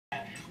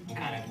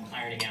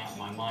churning out in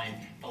my mind.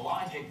 The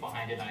logic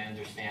behind it I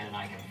understand and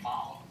I can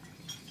follow.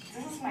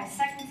 This is my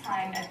second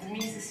time at the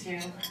Muses.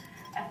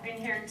 I've been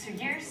here 2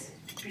 years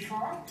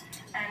before,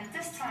 and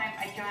this time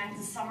I joined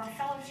the summer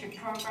fellowship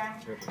program,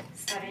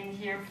 studying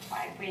here for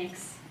 5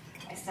 weeks.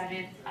 I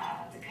studied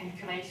the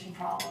calculation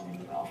problem in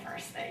the welfare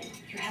state.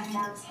 You have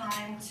more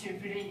time to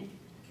really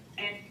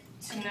get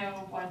to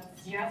know what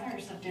the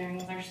others are doing.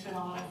 There's been a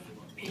lot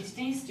of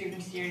PhD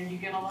students here, and you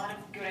get a lot of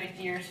good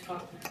ideas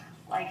for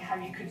like how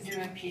you could do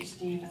a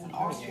PhD with an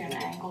Austrian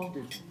angle.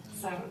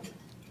 So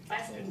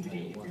that's been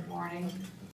really rewarding.